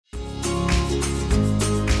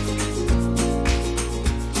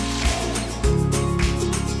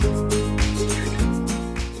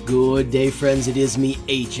Good day, friends. It is me,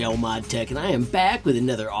 ModTech, and I am back with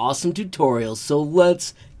another awesome tutorial, so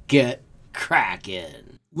let's get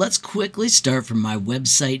cracking. Let's quickly start from my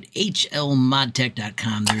website,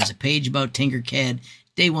 hlmodtech.com. There's a page about Tinkercad,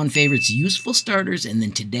 Day 1 Favorites, Useful Starters, and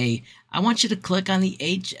then today, I want you to click on the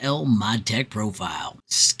HL ModTech profile.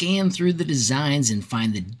 Scan through the designs and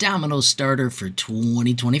find the Domino starter for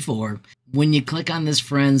 2024. When you click on this,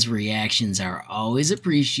 friends, reactions are always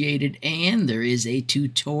appreciated, and there is a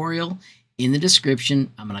tutorial in the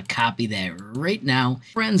description. I'm going to copy that right now.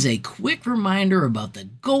 Friends, a quick reminder about the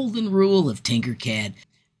golden rule of Tinkercad.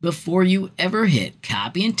 Before you ever hit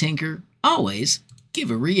copy and tinker, always give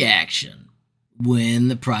a reaction. When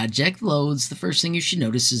the project loads, the first thing you should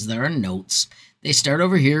notice is there are notes. They start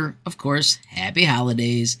over here, of course, happy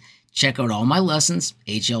holidays. Check out all my lessons,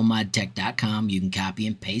 hlmodtech.com. You can copy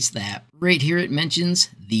and paste that. Right here it mentions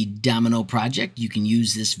the Domino project. You can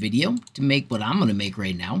use this video to make what I'm going to make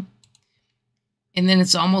right now. And then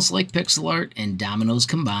it's almost like pixel art and dominoes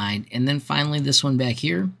combined. And then finally this one back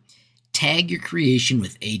here. Tag your creation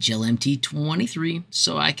with HLMT23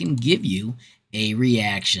 so I can give you a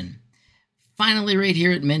reaction. Finally, right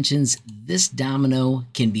here it mentions this domino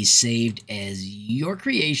can be saved as your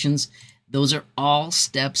creations. Those are all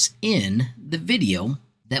steps in the video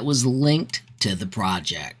that was linked to the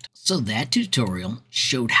project. So that tutorial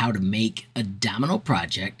showed how to make a domino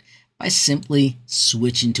project by simply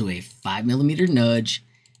switching to a 5mm nudge,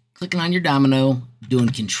 clicking on your domino, doing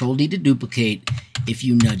Control-D to duplicate. If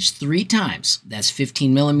you nudge 3 times, that's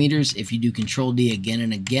 15mm. If you do Control-D again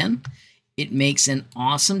and again, it makes an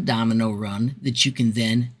awesome domino run that you can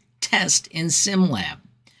then test in Sim Lab.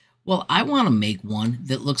 Well, I want to make one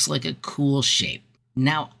that looks like a cool shape.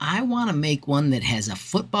 Now, I want to make one that has a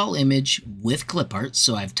football image with clip art.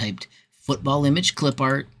 So I've typed football image clip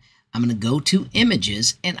art. I'm going to go to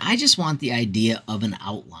images, and I just want the idea of an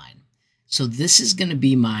outline. So this is going to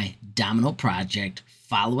be my domino project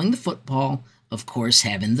following the football, of course,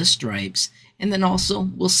 having the stripes, and then also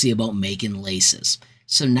we'll see about making laces.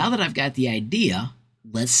 So now that I've got the idea,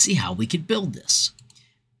 let's see how we could build this.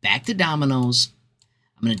 Back to dominoes.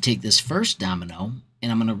 I'm going to take this first domino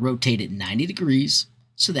and I'm going to rotate it 90 degrees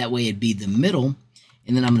so that way it'd be the middle,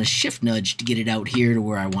 and then I'm going to shift nudge to get it out here to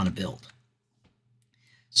where I want to build.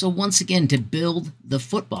 So once again, to build the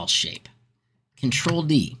football shape, Control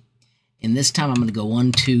D, and this time I'm going to go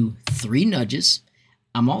 1, 2, 3 nudges.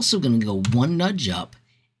 I'm also going to go 1 nudge up,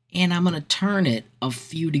 and I'm going to turn it a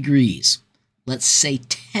few degrees. Let's say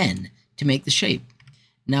 10 to make the shape.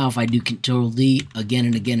 Now if I do Control D again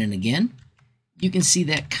and again and again, you can see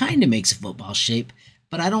that kind of makes a football shape,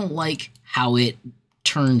 but I don't like how it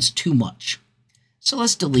turns too much. So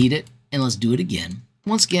let's delete it and let's do it again.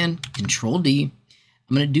 Once again, Control D.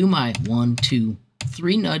 I'm going to do my 1, 2,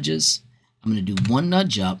 3 nudges. I'm going to do 1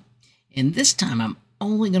 nudge up, and this time I'm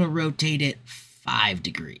only going to rotate it 5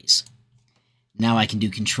 degrees. Now I can do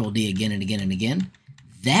Control D again and again and again.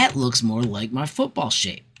 That looks more like my football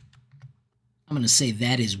shape. I'm going to say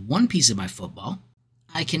that is one piece of my football.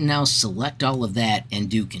 I can now select all of that and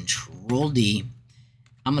do Control D.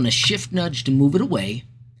 I'm going to shift nudge to move it away,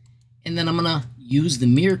 and then I'm going to use the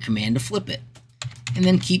mirror command to flip it, and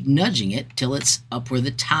then keep nudging it till it's up where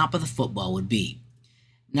the top of the football would be.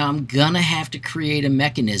 Now I'm going to have to create a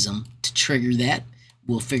mechanism to trigger that.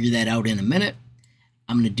 We'll figure that out in a minute.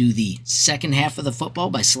 I'm going to do the second half of the football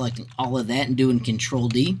by selecting all of that and doing Control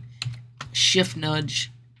D, shift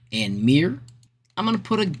nudge, and mirror. I'm going to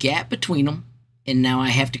put a gap between them, and now I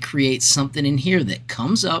have to create something in here that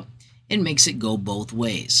comes up and makes it go both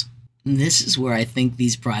ways. And this is where I think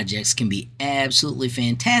these projects can be absolutely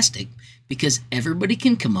fantastic because everybody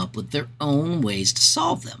can come up with their own ways to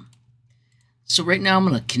solve them. So right now I'm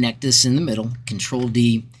going to connect this in the middle, Control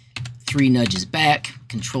D, 3 nudges back,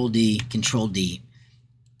 Control D, Control D.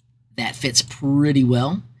 That fits pretty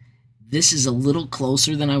well. This is a little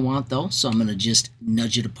closer than I want though, so I'm going to just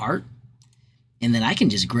nudge it apart. And then I can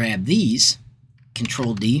just grab these,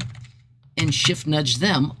 Control D, and shift nudge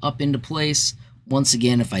them up into place. Once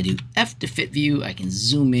again, if I do F to fit view, I can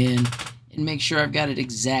zoom in and make sure I've got it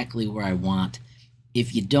exactly where I want.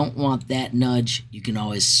 If you don't want that nudge, you can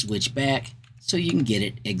always switch back so you can get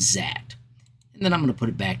it exact. And then I'm going to put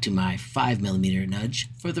it back to my 5mm nudge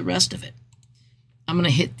for the rest of it. I'm going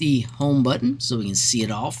to hit the home button so we can see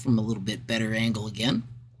it all from a little bit better angle again.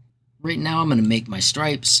 Right now I'm going to make my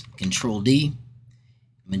stripes, Control D.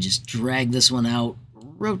 I'm going to just drag this one out,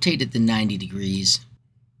 rotate it to 90 degrees.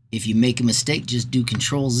 If you make a mistake, just do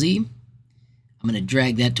Control Z. I'm going to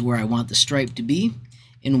drag that to where I want the stripe to be.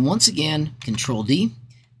 And once again, Control D.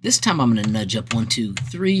 This time I'm going to nudge up 1, 2,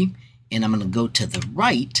 3, and I'm going to go to the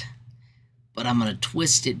right but I'm going to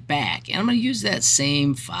twist it back. And I'm going to use that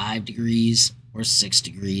same 5 degrees or 6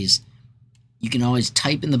 degrees. You can always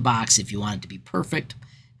type in the box if you want it to be perfect.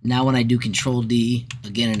 Now when I do Control D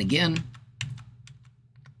again and again,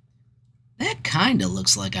 that kind of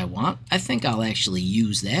looks like I want. I think I'll actually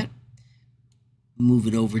use that. Move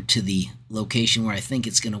it over to the location where I think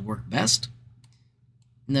it's going to work best.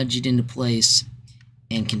 Nudge it into place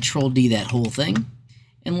and Control D that whole thing.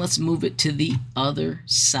 And let's move it to the other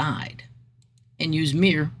side and use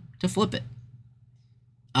mirror to flip it.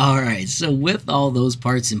 Alright, so with all those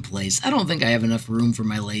parts in place, I don't think I have enough room for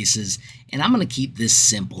my laces, and I'm going to keep this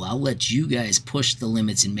simple. I'll let you guys push the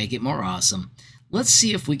limits and make it more awesome. Let's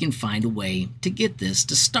see if we can find a way to get this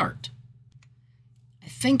to start. I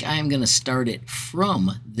think I'm going to start it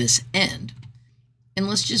from this end, and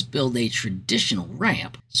let's just build a traditional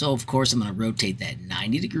ramp. So of course I'm going to rotate that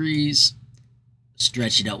 90 degrees,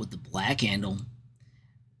 stretch it out with the black handle.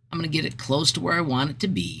 I'm going to get it close to where I want it to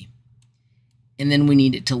be. And then we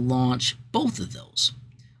need it to launch both of those.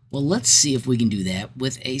 Well, let's see if we can do that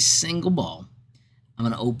with a single ball. I'm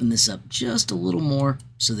going to open this up just a little more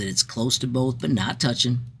so that it's close to both but not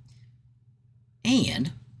touching.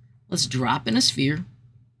 And let's drop in a sphere.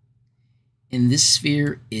 And this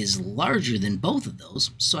sphere is larger than both of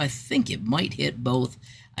those, so I think it might hit both.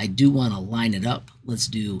 I do want to line it up. Let's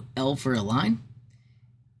do L for align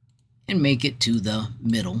and make it to the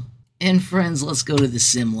middle. And friends, let's go to the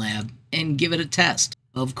Sim Lab and give it a test.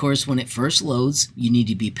 Of course, when it first loads, you need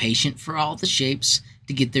to be patient for all the shapes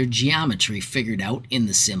to get their geometry figured out in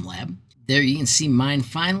the Sim Lab. There you can see mine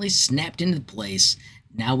finally snapped into place.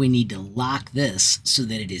 Now we need to lock this so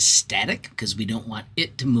that it is static because we don't want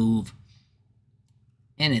it to move.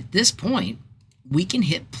 And at this point, we can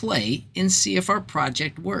hit play and see if our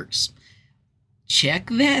project works. Check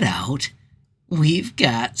that out. We've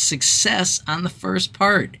got success on the first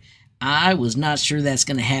part. I was not sure that's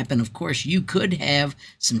going to happen. Of course, you could have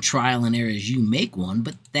some trial and error as you make one,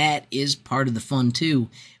 but that is part of the fun too.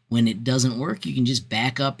 When it doesn't work, you can just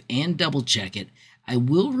back up and double check it. I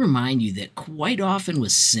will remind you that quite often with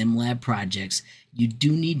SimLab projects, you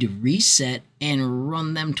do need to reset and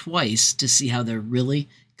run them twice to see how they're really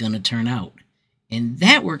going to turn out. And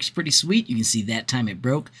that works pretty sweet. You can see that time it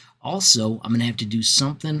broke. Also, I'm going to have to do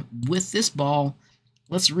something with this ball.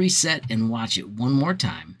 Let's reset and watch it one more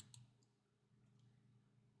time.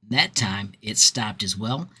 That time it stopped as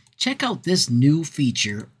well. Check out this new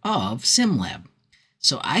feature of SimLab.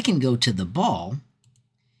 So I can go to the ball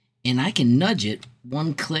and I can nudge it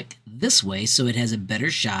one click this way so it has a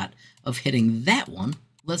better shot of hitting that one.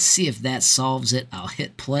 Let's see if that solves it. I'll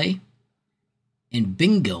hit play and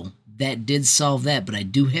bingo, that did solve that, but I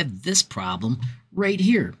do have this problem right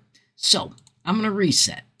here. So I'm going to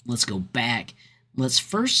reset. Let's go back. Let's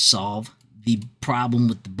first solve the problem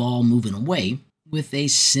with the ball moving away with a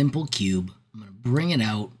simple cube. I'm going to bring it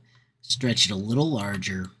out, stretch it a little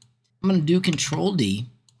larger. I'm going to do Control D,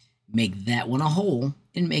 make that one a hole,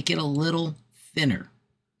 and make it a little thinner.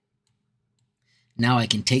 Now I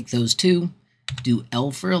can take those two, do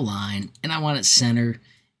L for align, and I want it centered,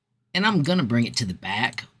 and I'm going to bring it to the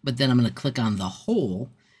back, but then I'm going to click on the hole,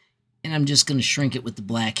 and I'm just going to shrink it with the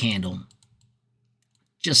black handle,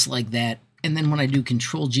 just like that. And then when I do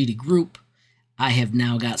Control G to group, I have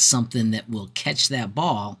now got something that will catch that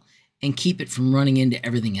ball and keep it from running into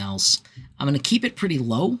everything else. I'm going to keep it pretty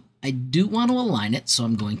low. I do want to align it, so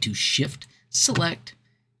I'm going to Shift, Select,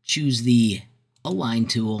 choose the Align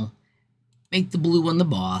tool, make the blue one the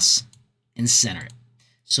boss, and center it.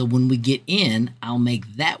 So when we get in, I'll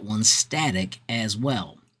make that one static as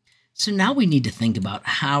well. So now we need to think about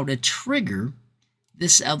how to trigger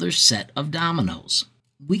this other set of dominoes.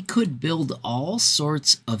 We could build all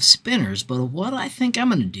sorts of spinners, but what I think I'm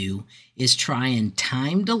going to do is try and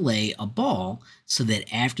time delay a ball so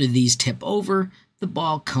that after these tip over, the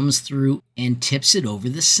ball comes through and tips it over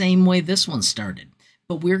the same way this one started.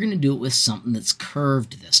 But we're going to do it with something that's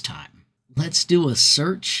curved this time. Let's do a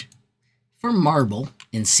search for marble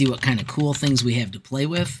and see what kind of cool things we have to play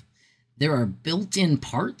with. There are built-in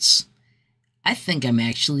parts. I think I'm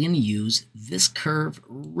actually going to use this curve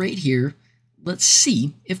right here. Let's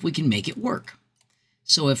see if we can make it work.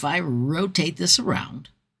 So if I rotate this around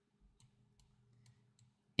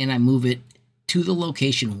and I move it to the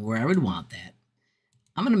location where I would want that,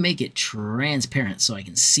 I'm going to make it transparent so I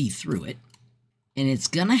can see through it. And it's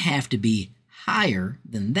going to have to be higher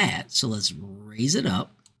than that. So let's raise it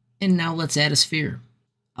up. And now let's add a sphere.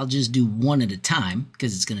 I'll just do one at a time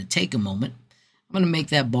because it's going to take a moment. I'm going to make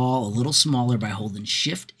that ball a little smaller by holding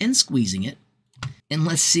Shift and squeezing it. And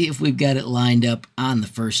let's see if we've got it lined up on the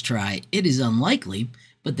first try. It is unlikely,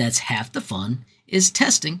 but that's half the fun. is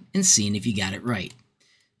testing and seeing if you got it right.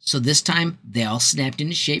 So this time they all snapped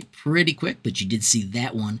into shape pretty quick, but you did see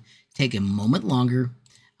that one take a moment longer.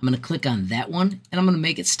 I'm going to click on that one and I'm going to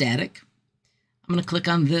make it static. I'm going to click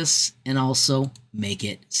on this and also make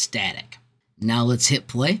it static. Now let's hit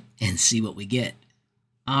play and see what we get.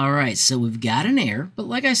 All right, so we've got an error, but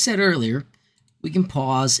like I said earlier, we can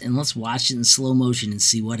pause and let's watch it in slow motion and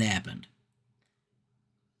see what happened.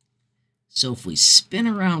 So if we spin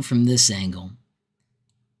around from this angle,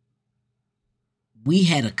 we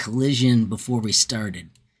had a collision before we started.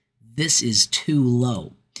 This is too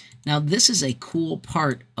low. Now this is a cool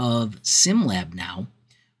part of Sim Lab now.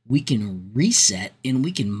 We can reset and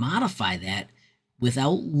we can modify that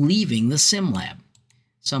without leaving the Sim Lab.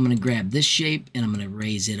 So I'm going to grab this shape and I'm going to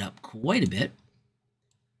raise it up quite a bit.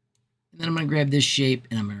 And then I'm going to grab this shape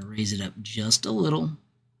and I'm going to raise it up just a little.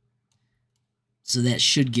 So that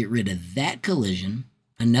should get rid of that collision.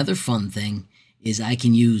 Another fun thing is I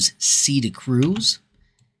can use C to cruise,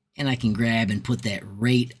 and I can grab and put that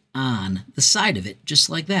right on the side of it, just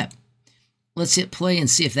like that. Let's hit play and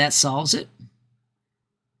see if that solves it.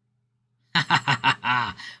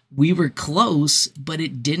 We were close, but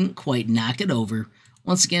it didn't quite knock it over.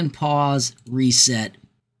 Once again, pause, reset,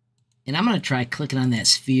 and I'm going to try clicking on that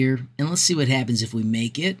sphere, and let's see what happens if we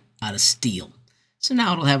make it out of steel. So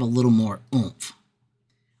now it'll have a little more oomph.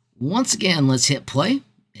 Once again, let's hit play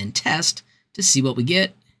and test to see what we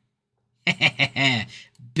get.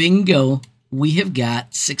 Bingo, we have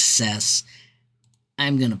got success.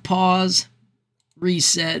 I'm going to pause,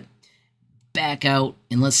 reset, back out,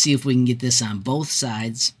 and let's see if we can get this on both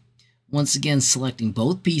sides. Once again, selecting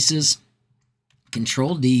both pieces,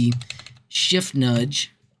 Control D, Shift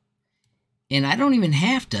Nudge, and I don't even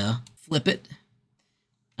have to flip it.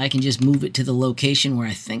 I can just move it to the location where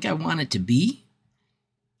I think I want it to be.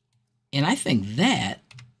 And I think that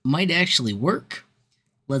might actually work.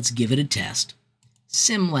 Let's give it a test.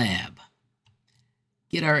 Sim Lab.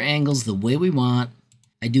 Get our angles the way we want.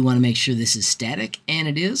 I do want to make sure this is static, and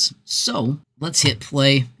it is. So let's hit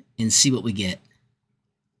play and see what we get.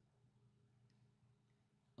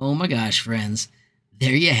 Oh my gosh, friends.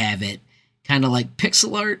 There you have it. Kind of like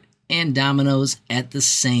pixel art and dominoes at the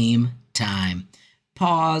same time.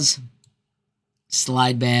 Pause,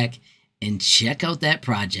 slide back, and check out that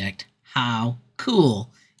project. How cool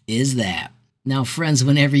is that? Now, friends,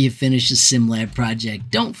 whenever you finish a Sim Lab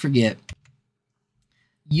project, don't forget,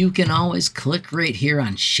 you can always click right here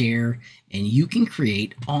on share, and you can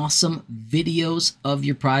create awesome videos of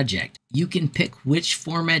your project. You can pick which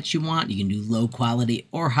format you want. You can do low quality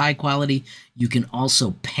or high quality. You can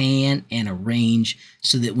also pan and arrange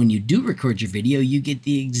so that when you do record your video, you get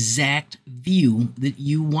the exact view that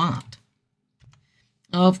you want.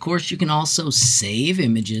 Of course, you can also save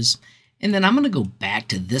images. And then I'm going to go back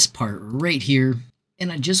to this part right here.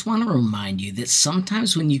 And I just want to remind you that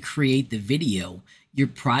sometimes when you create the video, your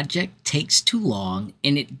project takes too long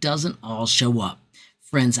and it doesn't all show up.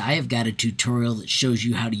 Friends, I have got a tutorial that shows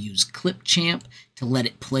you how to use Clipchamp to let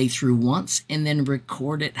it play through once and then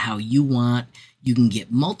record it how you want. You can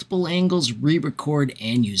get multiple angles, re-record,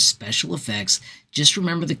 and use special effects. Just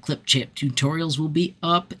remember the Clipchamp tutorials will be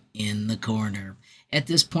up in the corner. At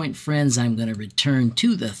this point, friends, I'm going to return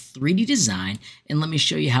to the 3D design and let me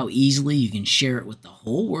show you how easily you can share it with the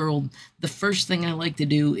whole world. The first thing I like to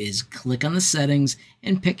do is click on the settings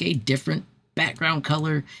and pick a different background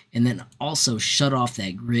color and then also shut off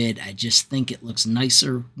that grid. I just think it looks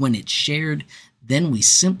nicer when it's shared. Then we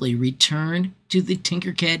simply return to the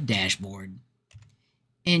Tinkercad dashboard.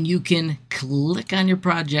 And you can click on your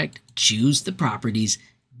project, choose the properties,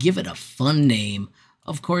 give it a fun name.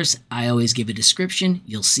 Of course, I always give a description.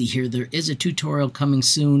 You'll see here there is a tutorial coming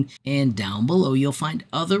soon, and down below you'll find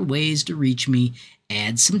other ways to reach me.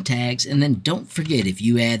 Add some tags, and then don't forget, if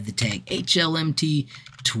you add the tag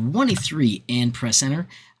HLMT23 and press enter,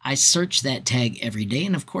 I search that tag every day,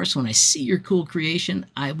 and of course when I see your cool creation,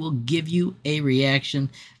 I will give you a reaction.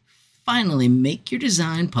 Finally, make your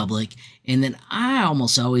design public, and then I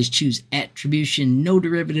almost always choose attribution, no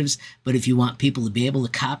derivatives, but if you want people to be able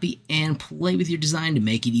to copy and play with your design to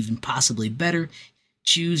make it even possibly better,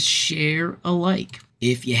 choose share alike.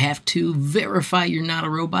 If you have to, verify you're not a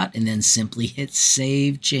robot, and then simply hit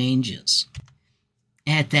save changes.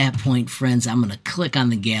 At that point, friends, I'm going to click on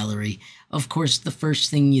the gallery. Of course, the first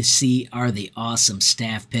thing you see are the awesome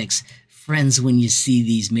staff pics. Friends, when you see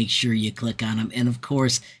these, make sure you click on them, and of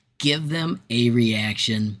course, give them a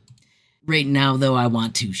reaction. Right now, though, I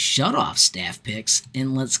want to shut off staff pics,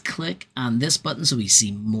 and let's click on this button so we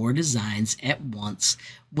see more designs at once.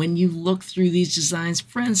 When you look through these designs,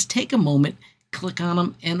 friends, take a moment, click on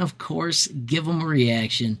them, and of course, give them a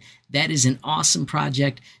reaction. That is an awesome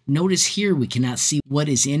project. Notice here we cannot see what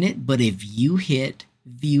is in it, but if you hit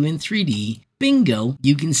View in 3D, bingo,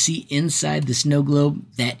 you can see inside the snow globe.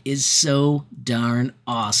 That is so darn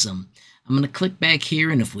awesome. I'm going to click back here,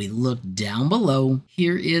 and if we look down below,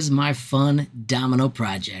 here is my fun domino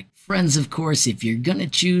project. Friends, of course, if you're going to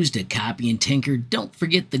choose to copy and tinker, don't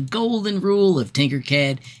forget the golden rule of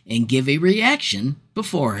Tinkercad and give a reaction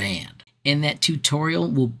beforehand. And that tutorial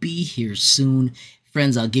will be here soon.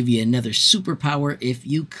 Friends, I'll give you another superpower. If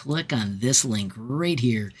you click on this link right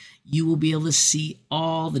here, you will be able to see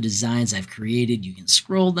all the designs I've created. You can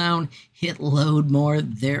scroll down, hit load more.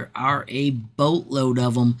 There are a boatload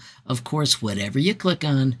of them. Of course, whatever you click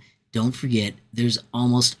on, don't forget there's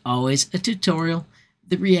almost always a tutorial.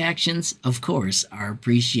 The reactions, of course, are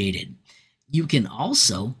appreciated. You can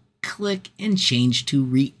also click and change to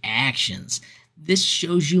reactions. This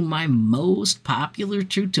shows you my most popular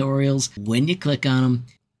tutorials when you click on them.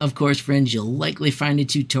 Of course, friends, you'll likely find a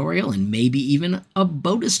tutorial and maybe even a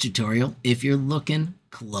bonus tutorial if you're looking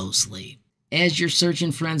closely. As you're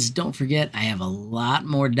searching, friends, don't forget I have a lot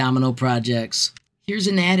more domino projects. Here's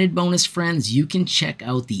an added bonus, friends. You can check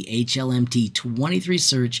out the HLMT23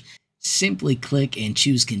 search. Simply click and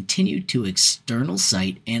choose Continue to External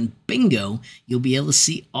Site, and bingo, you'll be able to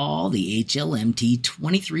see all the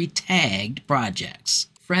HLMT23 tagged projects.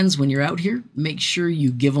 Friends, when you're out here, make sure you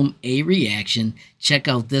give them a reaction. Check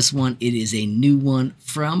out this one. It is a new one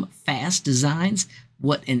from Fast Designs.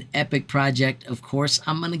 What an epic project. Of course,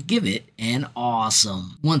 I'm going to give it an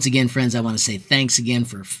awesome. Once again, friends, I want to say thanks again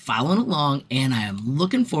for following along, and I am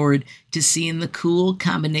looking forward to seeing the cool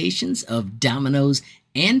combinations of dominoes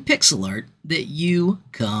and pixel art that you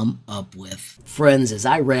come up with. Friends, as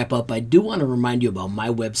I wrap up, I do want to remind you about my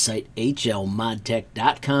website,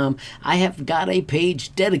 hlmodtech.com. I have got a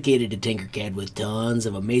page dedicated to Tinkercad with tons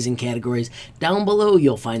of amazing categories. Down below,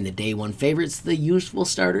 you'll find the Day 1 favorites, the useful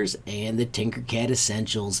starters, and the Tinkercad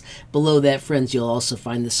essentials. Below that, friends, you'll also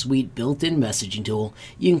find the sweet built-in messaging tool.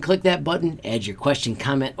 You can click that button, add your question,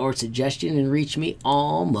 comment, or suggestion, and reach me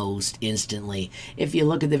almost instantly. If you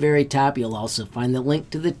look at the very top, you'll also find the link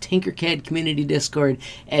to the Tinkercad Community Discord.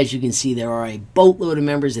 As you can see, there are a boatload of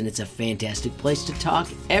members, and it's a fantastic place to talk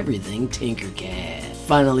everything Tinkercad.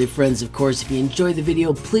 Finally, friends, of course, if you enjoyed the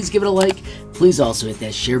video, please give it a like. Please also hit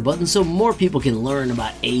that share button so more people can learn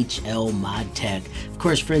about HL ModTech. Of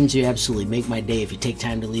course, friends, you absolutely make my day if you take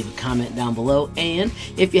time to leave a comment down below. And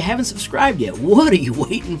if you haven't subscribed yet, what are you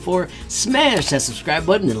waiting for? Smash that subscribe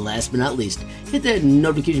button, and last but not least, hit that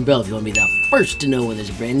notification bell if you want to be the first to know when there's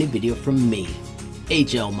a brand new video from me,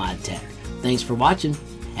 HL ModTech. Thanks for watching.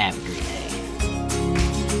 Have a great day.